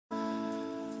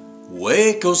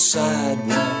Waco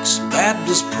sidewalks,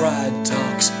 Baptist pride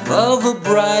talks of a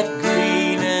bright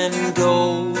green and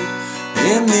gold.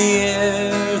 In the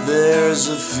air there's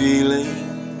a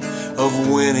feeling of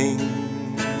winning.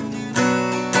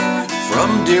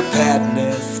 From Deer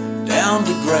Pattneff down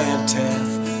to Grand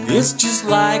Taff, it's just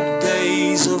like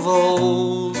days of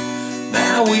old.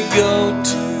 Now we go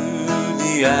to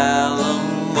the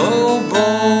Alamo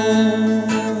Bowl.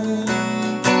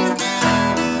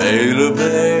 Baylor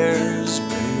Bears,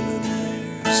 Baylor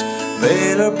Bears,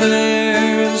 Baylor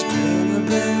Bears, Baylor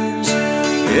Bears.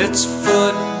 It's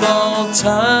football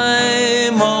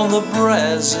time on the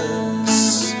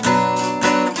Brazos.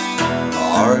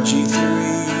 RG3,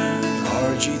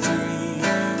 RG3,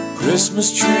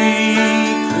 Christmas tree,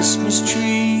 Christmas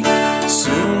tree.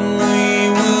 Soon we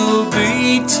will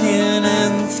be 10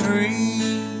 and 3.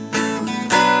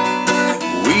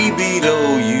 We beat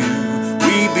OU,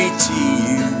 we beat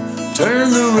TU, turn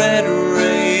the Red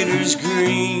Raiders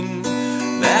green.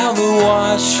 Now the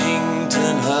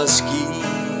Washington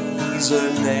Huskies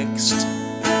are next.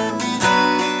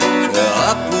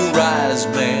 Up we rise,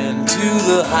 man, to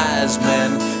the highs,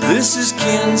 man. This is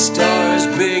Ken Starr's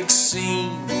big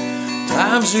scene.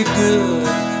 Times are good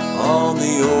on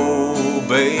the old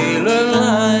Baylor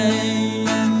line.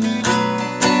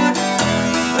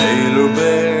 Baylor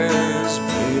Bears,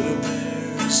 Baylor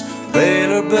Bears,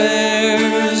 Baylor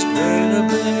Bears, Baylor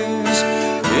Bears.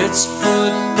 It's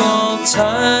football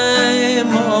time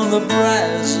on the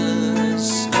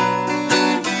Brazos.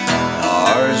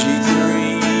 RG3,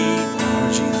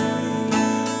 RG3,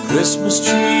 Christmas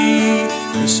tree,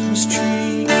 Christmas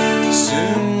tree.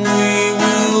 Soon we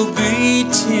will be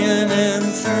 10 and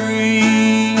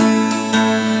 3.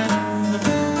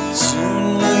 Soon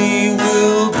we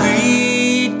will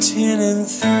be 10 and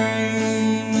 3.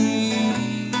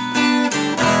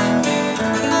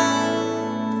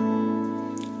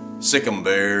 Sick 'em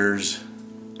Bears.